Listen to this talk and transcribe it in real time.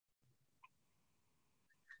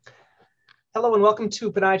Hello and welcome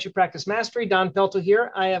to Podiatry Practice Mastery. Don Pelto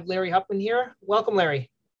here. I have Larry Huppman here. Welcome,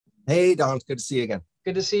 Larry. Hey, Don, it's good to see you again.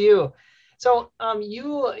 Good to see you. So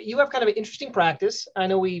you have kind of an interesting practice. I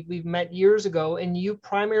know we've met years ago, and you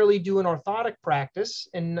primarily do an orthotic practice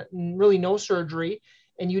and really no surgery,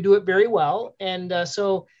 and you do it very well. And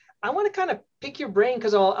so I want to kind of pick your brain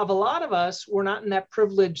because of a lot of us, we're not in that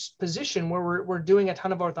privileged position where we're doing a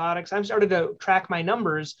ton of orthotics. I've started to track my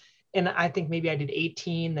numbers, and I think maybe I did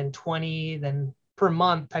 18, then 20, then per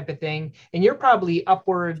month type of thing. And you're probably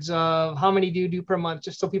upwards of how many do you do per month,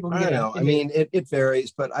 just so people can I get don't know. I mean, it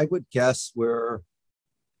varies, but I would guess we're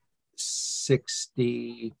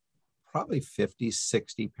 60, probably 50,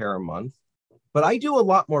 60 pair a month. But I do a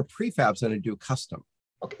lot more prefabs than I do custom.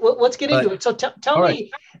 Okay, well, let's get into it. So tell all right.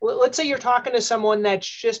 me, let's say you're talking to someone that's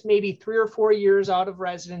just maybe 3 or 4 years out of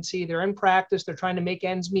residency. They're in practice. They're trying to make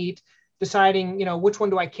ends meet, deciding, which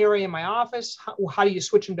one do I carry in my office? How do you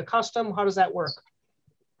switch them to custom? How does that work?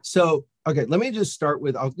 So, okay, let me just start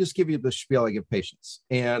with, I'll just give you the spiel I give patients.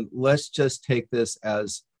 And let's just take this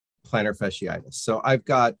as plantar fasciitis. So I've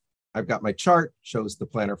got my chart, shows the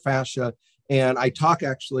plantar fascia, and I talk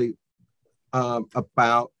actually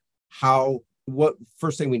about what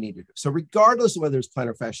first thing we need to do. So regardless of whether it's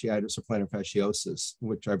plantar fasciitis or plantar fasciosis,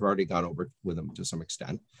 which I've already gone over with them to some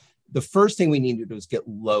extent, the first thing we need to do is get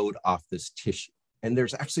load off this tissue. And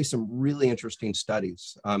there's actually some really interesting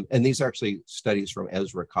studies. And these are actually studies from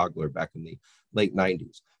Ezra Cogler back in the late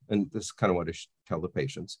 90s. And this is kind of what I tell the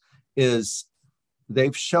patients is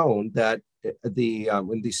they've shown that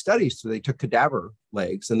in these studies, so they took cadaver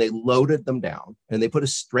legs and they loaded them down and they put a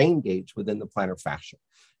strain gauge within the plantar fascia.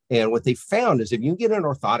 And what they found is if you get an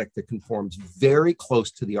orthotic that conforms very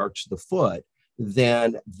close to the arch of the foot,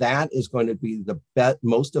 then that is going to be the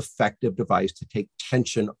most effective device to take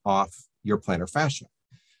tension off your plantar fascia.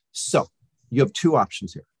 So you have two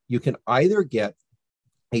options here. You can either get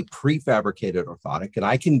a prefabricated orthotic, and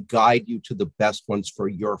I can guide you to the best ones for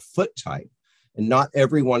your foot type. And not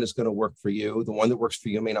everyone is going to work for you. The one that works for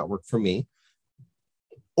you may not work for me.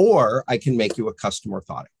 Or I can make you a custom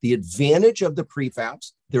orthotic. The advantage of the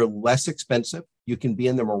prefabs, they're less expensive. You can be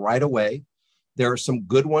in them right away. There are some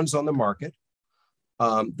good ones on the market.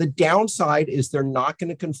 The downside is they're not going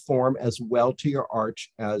to conform as well to your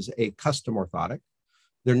arch as a custom orthotic.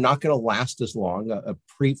 They're not going to last as long. A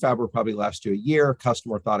prefab will probably last you a year. A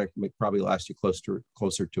custom orthotic may probably last you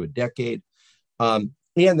closer to a decade. And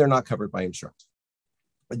they're not covered by insurance.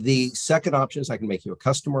 The second option is I can make you a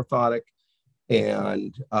custom orthotic.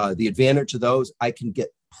 And the advantage of those, I can get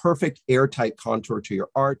perfect airtight contour to your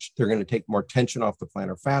arch. They're going to take more tension off the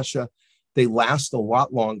plantar fascia. They last a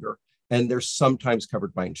lot longer, and they're sometimes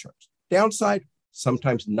covered by insurance. Downside,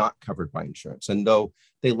 sometimes not covered by insurance. And though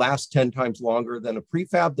they last 10 times longer than a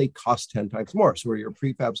prefab, they cost 10 times more. So where your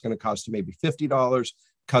prefab is going to cost you maybe $50,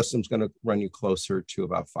 custom's going to run you closer to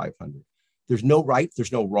about $500. There's no right,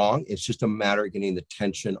 there's no wrong. It's just a matter of getting the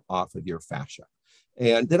tension off of your fascia.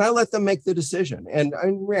 And then I let them make the decision. And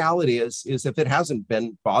in reality is if it hasn't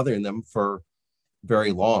been bothering them for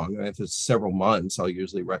very long, if it's several months, I'll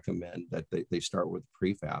usually recommend that they start with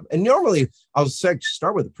prefab. And normally I'll say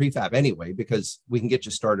start with a prefab anyway, because we can get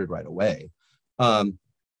you started right away. And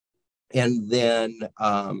then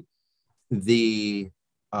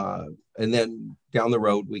down the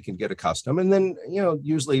road, we can get a custom. And then,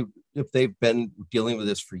 usually if they've been dealing with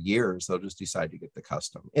this for years, they'll just decide to get the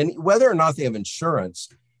custom. And whether or not they have insurance,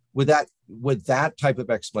 with that type of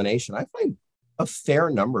explanation, I find a fair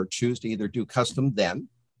number choose to either do custom then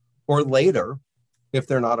or later if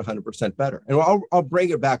they're not 100% better. And I'll bring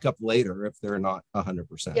it back up later if they're not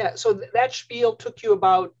 100%. Yeah, so that spiel took you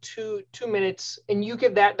about two minutes, and you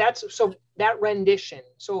give that rendition.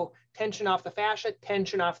 So tension off the fascia,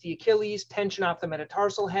 tension off the Achilles, tension off the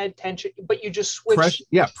metatarsal head, tension, but you just switch.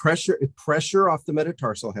 Pressure off the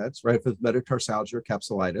metatarsal heads, right? If it's metatarsalgia or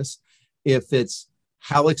capsulitis. If it's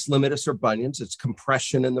hallux limitus or bunions, it's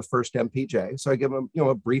compression in the first MPJ. So I give them,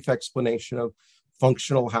 a brief explanation of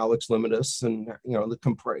functional hallux limitus and,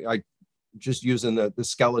 I just using the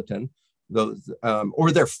skeleton. Those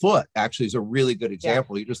or their foot actually is a really good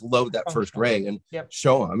example. You just load that first ray and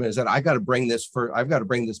show them is that I've got to bring this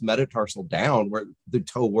metatarsal down where the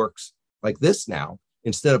toe works like this now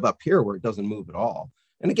instead of up here where it doesn't move at all.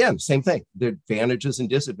 And again, same thing, the advantages and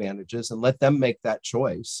disadvantages, and let them make that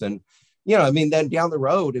choice. And then down the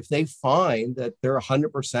road, if they find that they're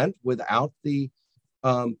 100% without the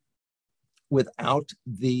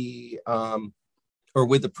or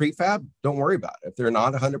with the prefab, don't worry about it. If they're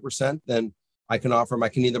not 100%, then I can offer them, I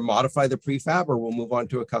can either modify the prefab or we'll move on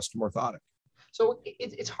to a custom orthotic. So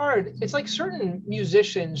it's hard. It's like certain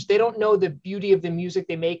musicians, they don't know the beauty of the music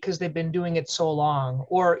they make because they've been doing it so long,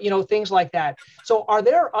 or, things like that. So are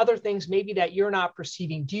there other things maybe that you're not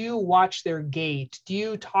perceiving? Do you watch their gait? Do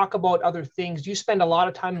you talk about other things? Do you spend a lot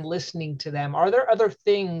of time listening to them? Are there other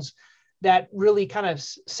things that really kind of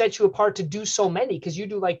set you apart to do so many? Because you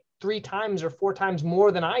do like 3 times or 4 times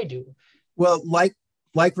more than I do. Well, like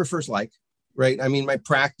refers like, right? I mean, my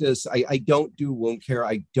practice, I don't do wound care.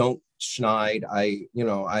 I don't schneid.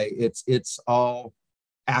 It's all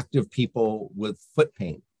active people with foot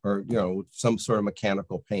pain or, some sort of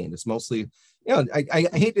mechanical pain. It's mostly, I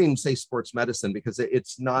hate to even say sports medicine because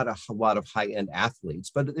it's not a lot of high-end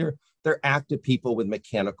athletes, but they're active people with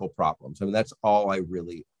mechanical problems. I mean, that's all I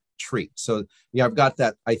really treat. So, I've got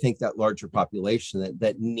that, I think that larger population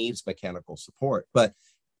that needs mechanical support. But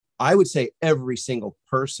I would say every single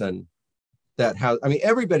person that has, I mean,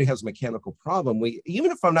 everybody has a mechanical problem.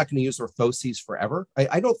 Even if I'm not going to use orthoses forever,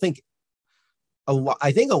 I don't think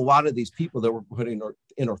I think a lot of these people that we're putting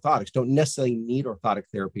in orthotics don't necessarily need orthotic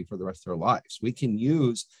therapy for the rest of their lives. We can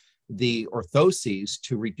use the orthoses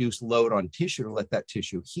to reduce load on tissue to let that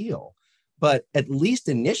tissue heal. But at least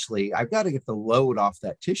initially, I've got to get the load off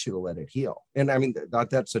that tissue to let it heal. And I mean,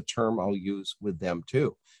 that's a term I'll use with them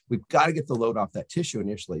too. We've got to get the load off that tissue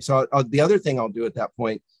initially. So the other thing I'll do at that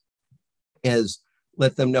point is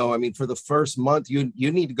let them know, I mean, for the first month, you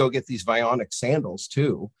need to go get these Vionic sandals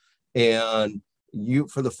too. And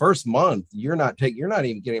for the first month, you're not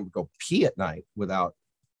even getting to go pee at night without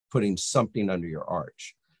putting something under your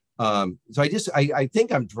arch. So I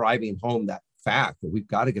think I'm driving home that fact that we've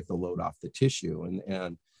got to get the load off the tissue.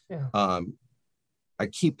 And I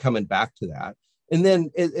keep coming back to that. And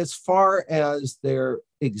then as far as their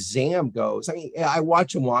exam goes, I mean, I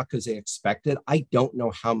watch them walk because they expect it. I don't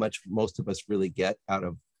know how much most of us really get out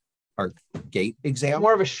of our gait exam. It's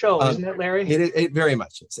more of a show, isn't it, Larry? It very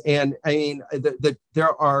much is. And I mean,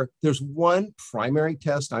 there's one primary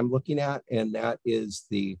test I'm looking at, and that is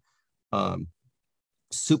the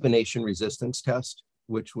supination resistance test,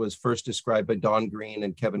 which was first described by Don Green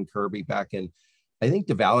and Kevin Kirby back in, I think,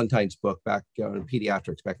 De Valentine's book back in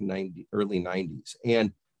pediatrics back in early 90s.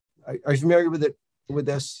 And are you familiar with it? With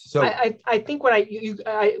this? So I think when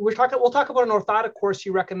we'll talk about an orthotic course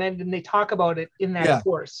you recommend, and they talk about it in that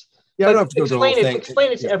course. Yeah, I don't have to go through the whole thing.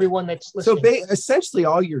 Explain it to everyone that's listening. So essentially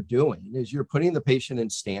all you're doing is you're putting the patient in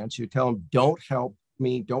stance. You tell them, don't help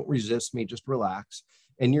me, don't resist me, just relax.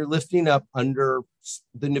 And you're lifting up under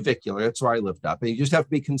the navicular. That's where I lift up. And you just have to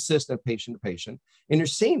be consistent patient to patient. And you're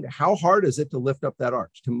seeing how hard is it to lift up that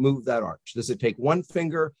arch, to move that arch? Does it take 1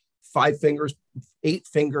 finger, 5 fingers, 8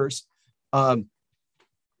 fingers?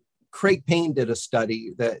 Craig Payne did a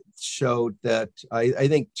study that showed that I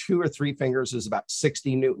think 2 or 3 fingers is about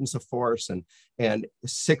 60 newtons of force, and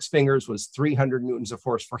 6 fingers was 300 newtons of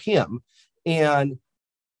force for him. And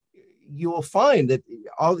you will find that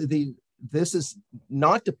this is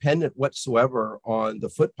not dependent whatsoever on the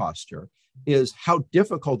foot posture, is how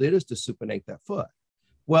difficult it is to supinate that foot.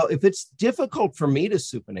 Well, if it's difficult for me to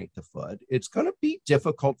supinate the foot, it's going to be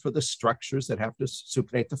difficult for the structures that have to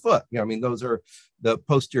supinate the foot. I mean, those are the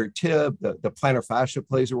posterior tib, the plantar fascia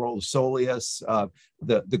plays a role, the soleus,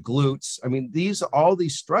 the glutes. I mean, all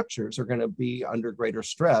these structures are going to be under greater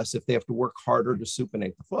stress if they have to work harder to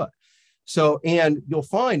supinate the foot. So, and you'll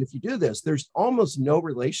find if you do this, there's almost no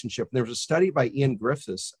relationship. There was a study by Ian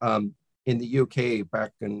Griffiths in the UK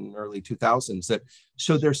back in early 2000s that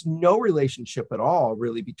showed there's no relationship at all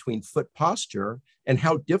really between foot posture and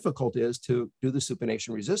how difficult it is to do the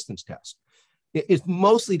supination resistance test. It's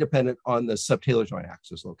mostly dependent on the subtalar joint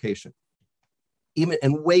axis location.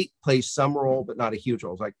 And weight plays some role, but not a huge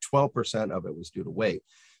role. It's like 12% of it was due to weight.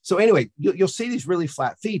 So anyway, you'll see these really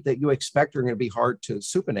flat feet that you expect are going to be hard to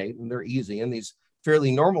supinate, and they're easy. And these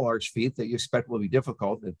fairly normal arch feet that you expect will be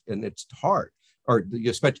difficult, and it's hard. Or you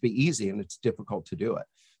expect to be easy and it's difficult to do it.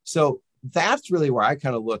 So that's really where I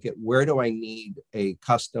kind of look at where do I need a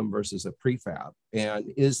custom versus a prefab?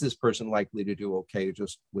 And is this person likely to do okay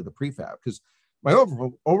just with a prefab? Because my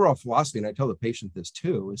overall philosophy, and I tell the patient this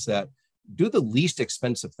too, is that do the least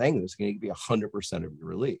expensive thing that's going to be 100% of your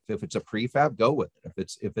relief. If it's a prefab, go with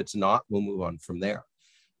it. If it's not, we'll move on from there.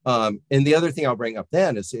 And the other thing I'll bring up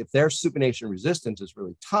then is if their supination resistance is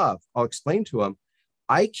really tough, I'll explain to them,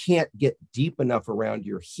 I can't get deep enough around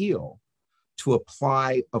your heel to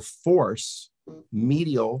apply a force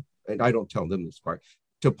medial, and I don't tell them this part,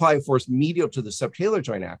 to apply a force medial to the subtalar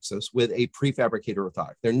joint axis with a prefabricated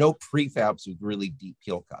orthotic. There are no prefabs with really deep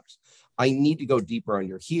heel cups. I need to go deeper on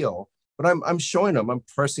your heel, but I'm showing them, I'm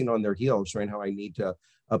pressing on their heel, showing how I need to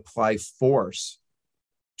apply force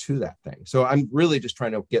to that thing. So I'm really just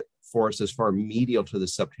trying to get force as far medial to the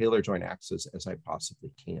subtalar joint axis as I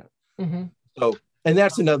possibly can. Mm-hmm. So, and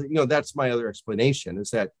that's another, that's my other explanation,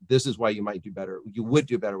 is that this is why you might do better. You would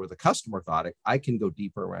do better with a custom orthotic. I can go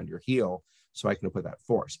deeper around your heel, so I can put that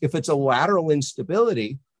force. If it's a lateral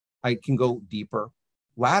instability, I can go deeper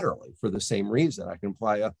laterally for the same reason. I can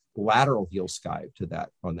apply a lateral heel skive to that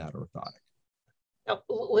on that orthotic. Now,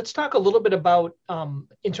 let's talk a little bit about,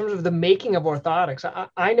 in terms of the making of orthotics.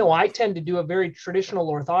 I know I tend to do a very traditional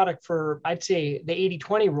orthotic for, I'd say, the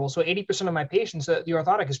 80-20 rule. So 80% of my patients, the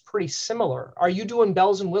orthotic is pretty similar. Are you doing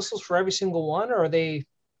bells and whistles for every single one, or are they?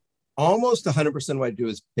 Almost 100% of what I do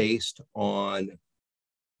is based on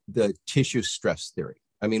the tissue stress theory.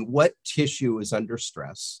 I mean, what tissue is under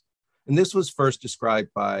stress? And this was first described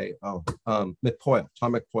by McPoyle,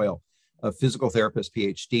 Tom McPoyle, a physical therapist,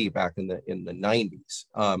 PhD, back in the 90s.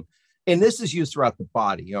 And this is used throughout the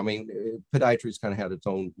body. I mean, podiatry's kind of had its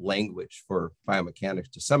own language for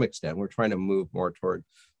biomechanics to some extent. We're trying to move more toward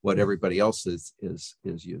what everybody else is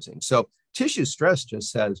using. So tissue stress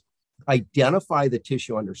just says, identify the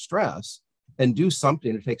tissue under stress and do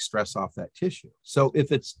something to take stress off that tissue. So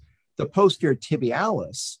if it's the posterior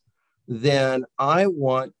tibialis, then I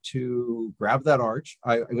want to grab that arch.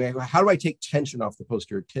 I mean, how do I take tension off the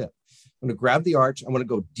posterior tip? I'm going to grab the arch. I'm going to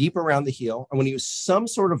go deep around the heel. I'm going to use some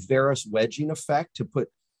sort of varus wedging effect to put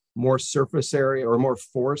more surface area or more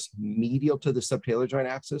force medial to the subtalar joint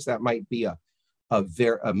axis. That might be a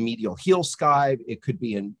medial heel skive. It could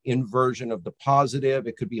be an inversion of the positive.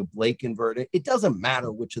 It could be a Blake inverted. It doesn't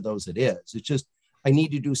matter which of those it is. It's just, I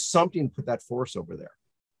need to do something to put that force over there.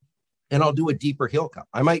 And I'll do a deeper heel cup.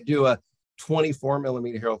 I might do a 24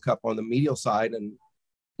 millimeter heel cup on the medial side and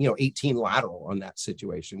 18 lateral on that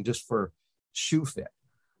situation, just for shoe fit.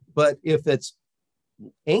 But if it's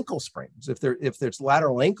ankle sprains, if there's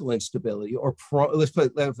lateral ankle instability, or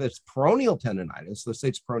if it's peroneal tendonitis, let's say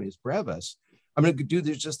it's peroneus brevis, I'm going to do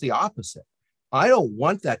just the opposite. I don't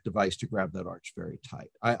want that device to grab that arch very tight.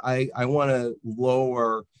 I want to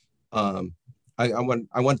lower. I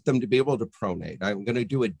want them to be able to pronate. I'm going to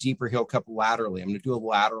do a deeper heel cup laterally. I'm going to do a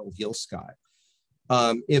lateral heel skive.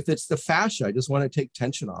 If it's the fascia, I just want to take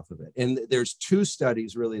tension off of it. And there's two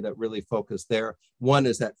studies that really focus there. One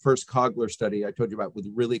is that first Cogler study I told you about with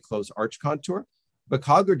really close arch contour. But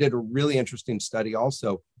Cogler did a really interesting study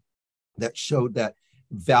also that showed that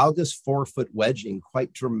valgus forefoot wedging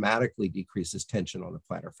quite dramatically decreases tension on the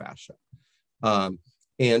plantar fascia.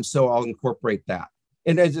 And so I'll incorporate that.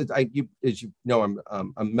 And as you know,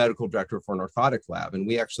 I'm a medical director for an orthotic lab, and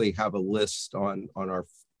we actually have a list on our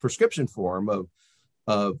prescription form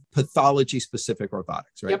of pathology-specific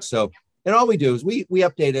orthotics, right? Yep. So, and all we do is we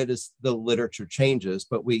update it as the literature changes,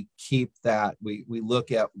 but we keep that, we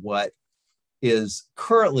look at what is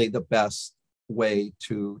currently the best way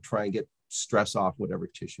to try and get stress off whatever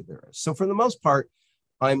tissue there is. So for the most part,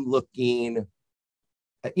 I'm looking,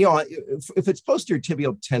 if it's posterior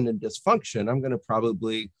tibial tendon dysfunction, I'm going to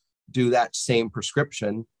probably do that same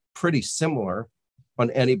prescription, pretty similar on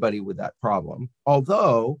anybody with that problem.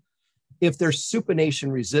 Although, if their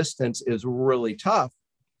supination resistance is really tough,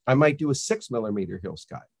 I might do a 6 millimeter heel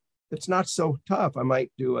skive. If it's not so tough, I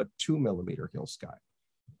might do a 2 millimeter heel skive.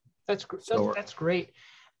 That's great.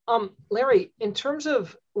 Larry, in terms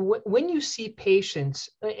of when you see patients,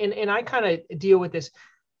 and I kind of deal with this,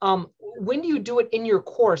 when do you do it in your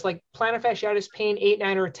course? Like plantar fasciitis pain 8,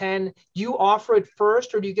 9, or 10, do you offer it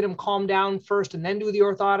first, or do you get them calmed down first and then do the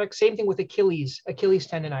orthotic? Same thing with Achilles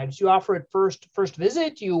tendonitis. Do you offer it first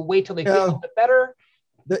visit? Do you wait till they feel a little bit better?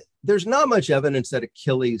 There's not much evidence that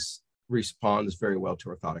Achilles responds very well to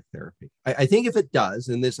orthotic therapy. I think if it does,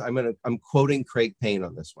 and this I'm quoting Craig Payne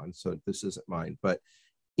on this one, so this isn't mine, but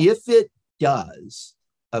if it does,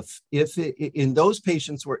 in those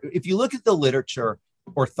patients where, if you look at the literature,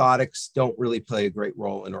 orthotics don't really play a great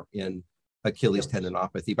role in Achilles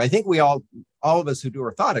tendinopathy. But I think all of us who do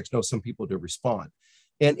orthotics know some people do respond.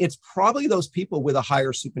 And it's probably those people with a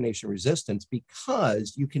higher supination resistance,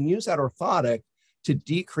 because you can use that orthotic to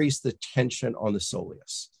decrease the tension on the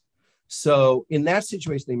soleus. So in that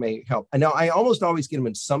situation, they may help. And now I almost always get them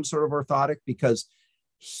in some sort of orthotic, because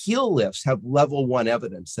heel lifts have level 1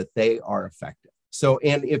 evidence that they are effective. So,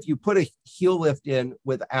 and if you put a heel lift in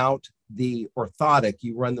without the orthotic,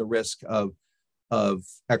 you run the risk of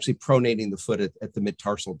actually pronating the foot at the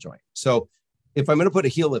mid-tarsal joint. So if I'm going to put a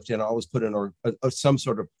heel lift in, I always put in some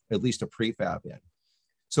sort of, at least a prefab in.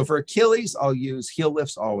 So for Achilles, I'll use heel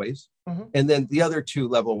lifts always. And then the other two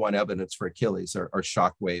level 1 evidence for Achilles are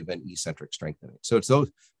Shockwave and eccentric strengthening. So it's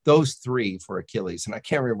those three for Achilles. And I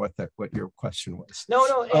can't remember what your question was. No,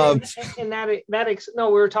 no,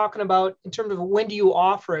 we were talking about in terms of when do you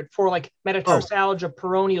offer it for like metatarsalgia,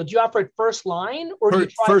 peroneal? Do you offer it first line or do you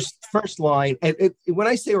try first line? And when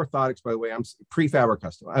I say orthotics, by the way, I'm prefab or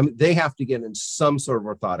custom. They have to get in some sort of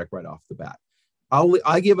orthotic right off the bat.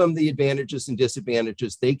 I give them the advantages and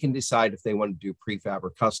disadvantages. They can decide if they want to do prefab or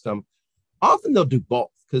custom. Often they'll do both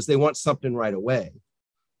because they want something right away,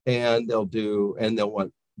 and they'll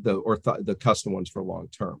want the custom ones for long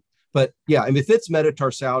term. But yeah, I mean, if it's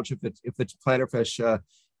metatarsalgia, if it's plantar fascia,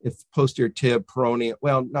 if posterior tib, peroneal,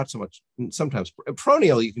 well, not so much. Sometimes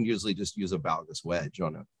peroneal, you can usually just use a valgus wedge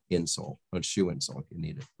on an insole, on shoe insole if you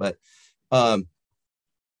need it.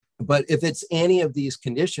 But if it's any of these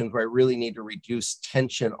conditions where I really need to reduce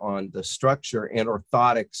tension on the structure, and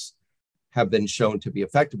orthotics have been shown to be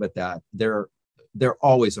effective at that, they're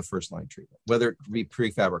always a first line treatment, whether it be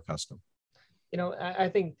prefab or custom. I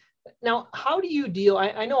think now, how do you deal?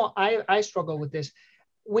 I know I struggle with this.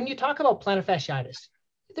 When you talk about plantar fasciitis,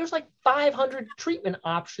 there's like 500 treatment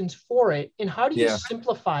options for it. And how do you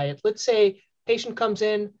simplify it? Let's say patient comes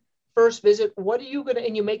in, first visit,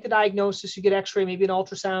 and you make the diagnosis, you get x-ray, maybe an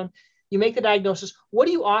ultrasound, you make the diagnosis. What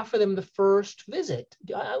do you offer them the first visit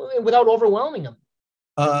without overwhelming them?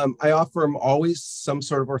 I offer them always some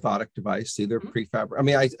sort of orthotic device, either prefab. I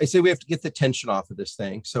mean, I say we have to get the tension off of this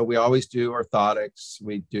thing. So we always do orthotics.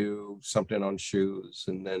 We do something on shoes,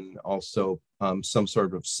 and then also some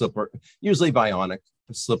sort of slipper, usually bionic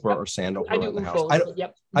slipper or sandal around the house.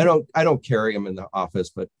 I don't carry them in the office,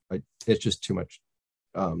 but it's just too much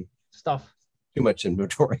stuff, too much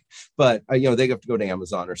inventory. But they have to go to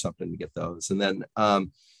Amazon or something to get those. And then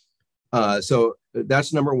so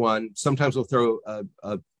that's number one. Sometimes we'll throw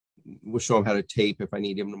we'll show them how to tape if I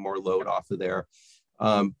need even more load off of there.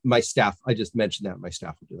 My staff, I just mentioned that my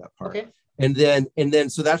staff will do that part. Okay. And then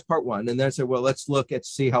so that's part one. And then I said, well, let's look at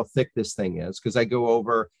see how thick this thing is, because I go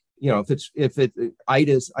over, if it's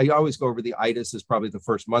itis, I always go over the itis is probably the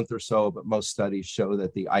first month or so, but most studies show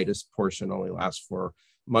that the itis portion only lasts for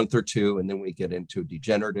a month or two, and then we get into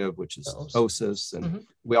degenerative, which is osis. And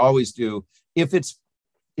we always do, if it's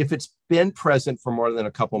been present for more than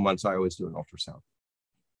a couple months, I always do an ultrasound.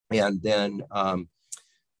 And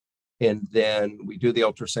then we do the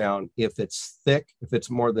ultrasound. If it's thick, if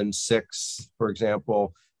it's more than 6, for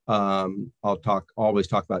example, I'll always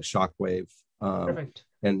talk about Shockwave. Perfect.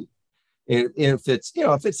 And if it's,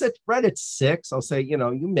 if it's right at 6, I'll say, you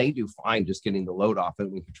may do fine just getting the load off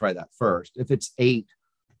it. We can try that first. If it's 8,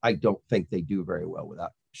 I don't think they do very well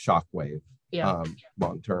without Shockwave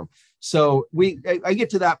long term. So I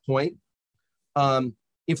get to that point.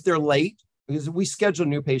 If they're late, because we schedule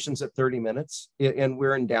new patients at 30 minutes, and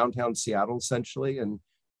we're in downtown Seattle essentially, and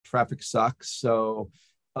traffic sucks. So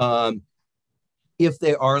if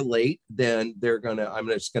they are late, then I'm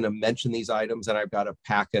just gonna mention these items, and I've got a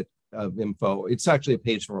packet of info. It's actually a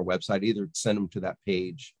page from our website. Either send them to that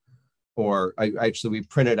page, or we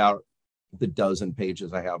printed out the dozen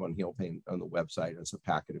pages I have on heel pain on the website as a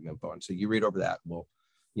packet of info. And so you read over that. We'll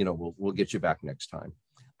get you back next time.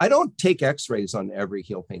 I don't take x-rays on every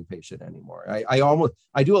heel pain patient anymore. I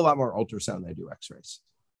do a lot more ultrasound than I do x-rays.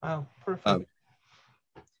 Wow, perfect.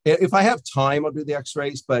 If I have time, I'll do the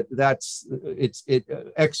x-rays, but the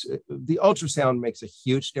ultrasound makes a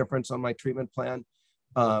huge difference on my treatment plan,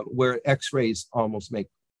 where x-rays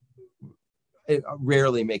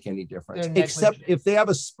rarely make any difference, except if they have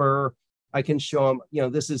a spur. I can show them,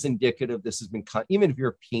 this is indicative. This has been even if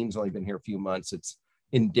your peen's only been here a few months, it's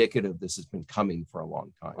indicative this has been coming for a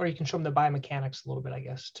long time. Or you can show them the biomechanics a little bit, I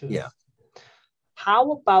guess, too. Yeah.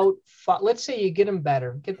 How about, let's say you get them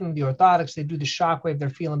better, get them the orthotics, they do the Shockwave, they're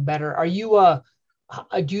feeling better. Do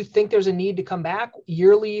you think there's a need to come back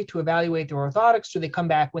yearly to evaluate their orthotics? Do they come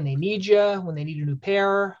back when they need you, when they need a new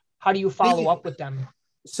pair? How do you follow up with them?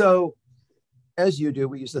 So as you do,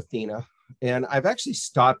 we use Athena. And I've actually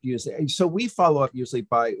stopped using. So we follow up usually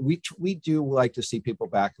by we do like to see people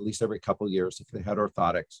back at least every couple of years if they had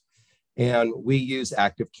orthotics, and we use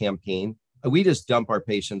Active Campaign. We just dump our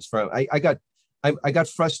patients from. I got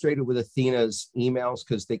frustrated with Athena's emails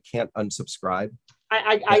because they can't unsubscribe.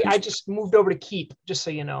 I just moved over to Keep, just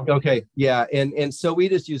so you know. Okay, yeah, and so we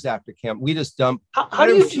just use Active Camp. We just dump. How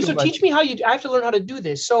do you? So teach me how you. I have to learn how to do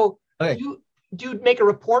this. So do you make a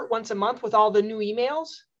report once a month with all the new emails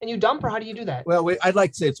and you dump, or how do you do that? Well, I'd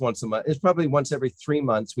like to say it's once a month. It's probably once every 3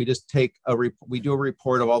 months. We just we do a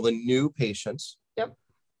report of all the new patients. Yep.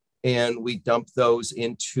 And we dump those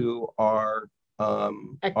into our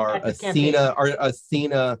Athena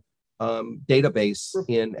database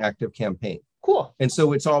in ActiveCampaign. Cool. And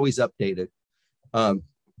so it's always updated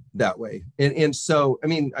that way. And so, I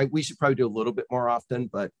mean, we should probably do a little bit more often,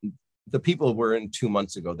 but the people were in 2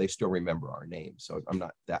 months ago, they still remember our name. So I'm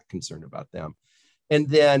not that concerned about them. And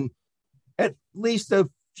then at least a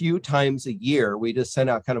few times a year, we just send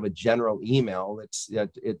out kind of a general email. It's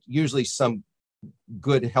usually some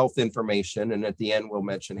good health information. And at the end, we'll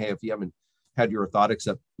mention, hey, if you haven't had your orthotics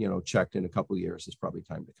up, checked in a couple of years, it's probably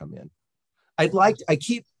time to come in. I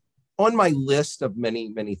keep on my list of many,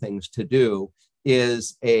 many things to do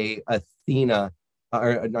is a Athena,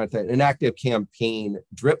 or not that, an ActiveCampaign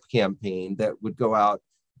drip campaign that would go out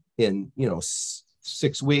in,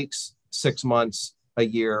 6 weeks, 6 months, a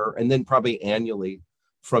year, and then probably annually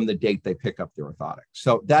from the date they pick up their orthotics.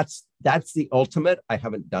 So that's the ultimate. I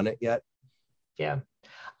haven't done it yet. Yeah.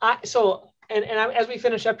 As we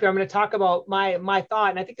finish up here, I'm going to talk about my thought,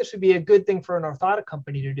 and I think this would be a good thing for an orthotic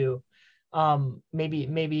company to do.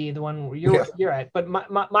 Maybe the one where you're at. But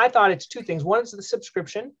my thought, it's two things. One is the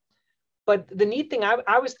subscription. But the neat thing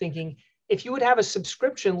I was thinking, if you would have a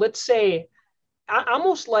subscription, let's say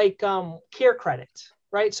almost like care credit,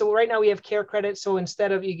 right? So right now we have care credit. So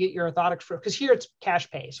instead of you get your orthotics because here it's cash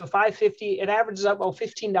pay. So $5.50, it averages up about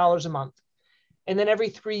 $15 a month. And then every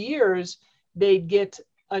 3 years, they'd get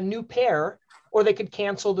a new pair, or they could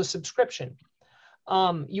cancel the subscription.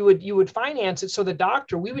 You would finance it. So the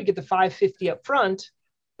doctor, we would get the $5.50 up front.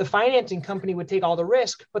 The financing company would take all the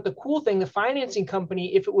risk. But the cool thing, the financing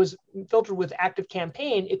company, if it was filtered with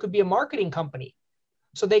ActiveCampaign, it could be a marketing company.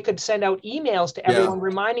 So they could send out emails to everyone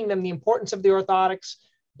reminding them the importance of the orthotics.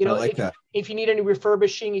 If you need any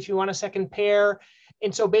refurbishing, if you want a second pair.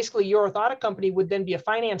 And so basically your orthotic company would then be a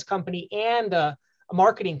finance company and a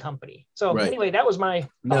marketing company. So anyway, that was my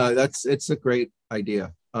thought. No, it's a great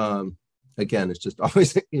idea. Again,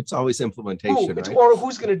 it's always implementation, right? Or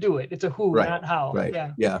who's going to do it? It's a who, right. not how. Right.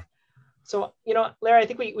 Yeah. So, Larry, I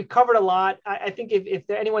think we covered a lot. I think if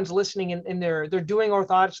anyone's listening and they're doing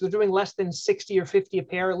orthotics, they're doing less than 60 or 50 a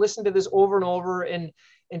pair, listen to this over and over and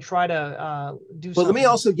try to do something. Well, let me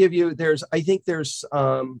also give you,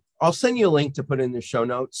 I'll send you a link to put in the show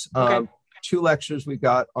notes. Okay. 2 lectures we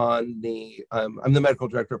got on the, I'm the medical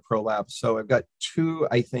director of ProLab. So I've got 2,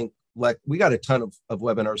 I think, we got a ton of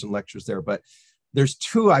webinars and lectures there, but there's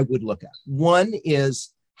 2 I would look at. One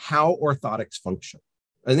is how orthotics function.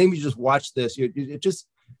 I think you just watch this.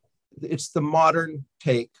 It's the modern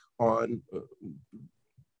take on,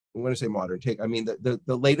 when I say modern take, I mean the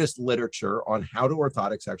latest literature on how do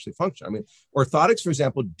orthotics actually function. I mean, orthotics, for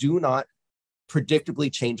example, do not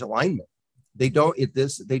predictably change alignment. They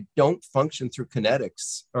don't function through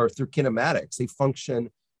kinetics or through kinematics. They function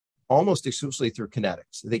almost exclusively through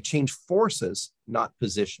kinetics. They change forces, not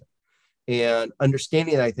position. And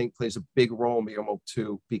understanding that, I think, plays a big role in being able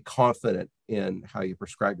to be confident in how you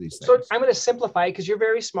prescribe these things. So I'm going to simplify because you're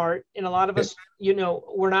very smart. And a lot of us,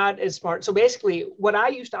 we're not as smart. So basically, what I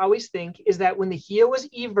used to always think is that when the heel was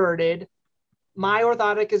everted, my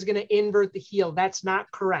orthotic is going to invert the heel. That's not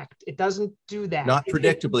correct. It doesn't do that. Not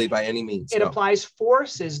predictably by any means. It applies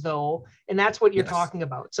forces, though, and that's what you're talking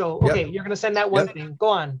about. So, okay, you're going to send that one thing. Go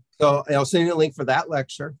on. So I'll send you a link for that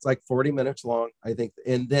lecture. It's like 40 minutes long, I think.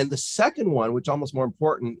 And then the second one, which is almost more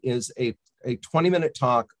important, is a 20-minute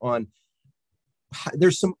talk on,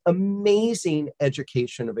 there's some amazing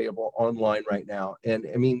education available online right now. And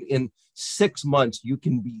I mean, in 6 months, you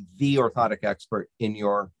can be the orthotic expert in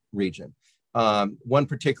your region. One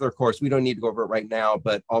particular course, we don't need to go over it right now,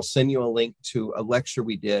 but I'll send you a link to a lecture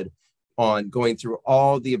we did on going through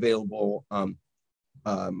all the available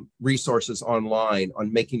resources online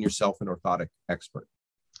on making yourself an orthotic expert.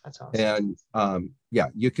 That's awesome. And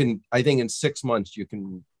you can, I think in 6 months, you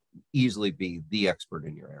can easily be the expert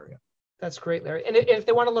in your area. That's great, Larry. And if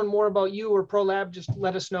they want to learn more about you or ProLab, just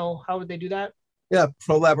let us know. How would they do that? Yeah,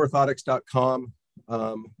 prolaborthotics.com.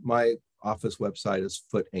 My office website is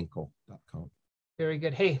footankle.com. Very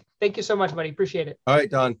good. Hey, thank you so much, buddy. Appreciate it. All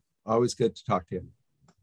right, Don. Always good to talk to you.